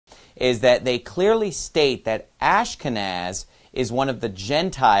is that they clearly state that Ashkenaz is one of the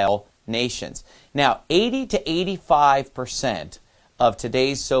Gentile nations. Now, 80 to 85% of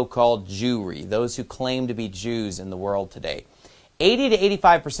today's so-called Jewry, those who claim to be Jews in the world today, 80 to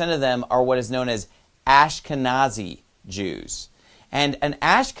 85% of them are what is known as Ashkenazi Jews. And an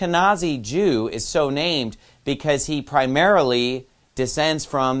Ashkenazi Jew is so named because he primarily descends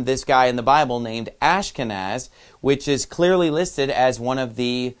from this guy in the Bible named Ashkenaz, which is clearly listed as one of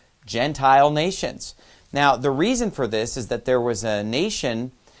the Gentile nations. Now, the reason for this is that there was a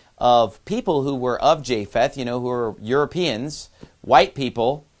nation of people who were of Japheth, who were Europeans, white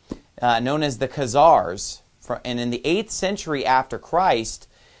people, known as the Khazars. And in the 8th century after Christ,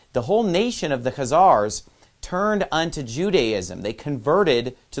 the whole nation of the Khazars turned unto Judaism. They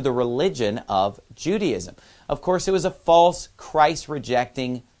converted to the religion of Judaism. Of course, it was a false,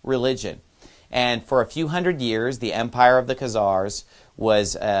 Christ-rejecting religion. And for a few hundred years, the empire of the Khazars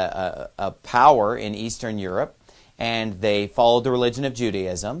was a power in Eastern Europe, and they followed the religion of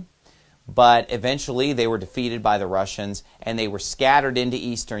Judaism. But eventually they were defeated by the Russians, and they were scattered into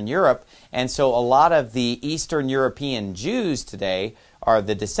Eastern Europe. And so a lot of the Eastern European Jews today are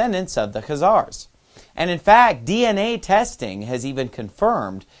the descendants of the Khazars. And in fact, DNA testing has even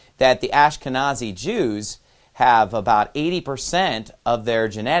confirmed that the Ashkenazi Jews have about 80% of their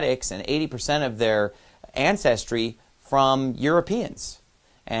genetics and 80% of their ancestry from Europeans.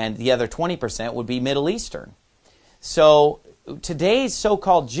 And the other 20% would be Middle Eastern. So today's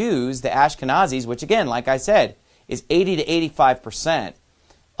so-called Jews, the Ashkenazis, which again, like I said, is 80 to 85%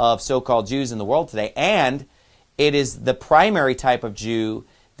 of so-called Jews in the world today, and it is the primary type of Jew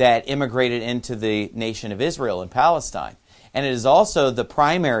that immigrated into the nation of Israel and Palestine. And it is also the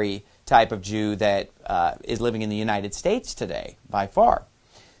primary type of Jew that is living in the United States today, by far.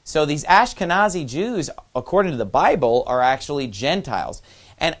 So these Ashkenazi Jews, according to the Bible, are actually Gentiles.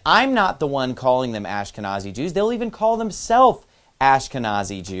 And I'm not the one calling them Ashkenazi Jews. They'll even call themselves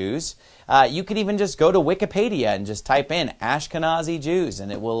Ashkenazi Jews. You could even just go to Wikipedia and just type in Ashkenazi Jews,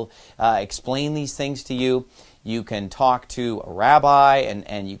 and it will explain these things to you. You can talk to a rabbi,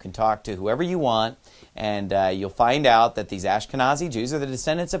 and you can talk to whoever you want, and you'll find out that these Ashkenazi Jews are the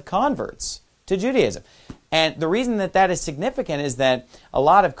descendants of converts to Judaism. And the reason that that is significant is that a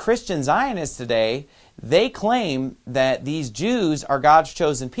lot of Christian Zionists today, they claim that these Jews are God's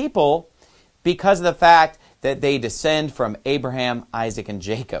chosen people because of the fact that they descend from Abraham, Isaac, and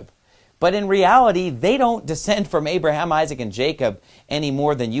Jacob. But in reality, they don't descend from Abraham, Isaac, and Jacob any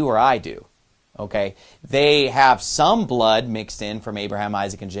more than you or I do. Okay? They have some blood mixed in from Abraham,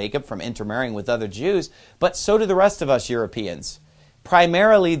 Isaac, and Jacob from intermarrying with other Jews, but so do the rest of us Europeans.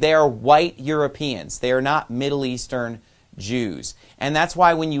 Primarily, they are white Europeans. They are not Middle Eastern Jews. And that's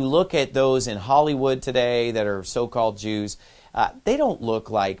why when you look at those in Hollywood today that are so-called Jews, they don't look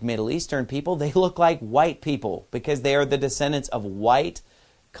like Middle Eastern people. They look like white people because they are the descendants of white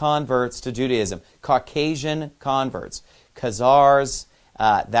converts to Judaism, Caucasian converts, Khazars.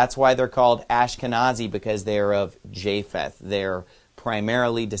 That's why they're called Ashkenazi, because they're of Japheth. They're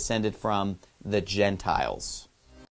primarily descended from the Gentiles.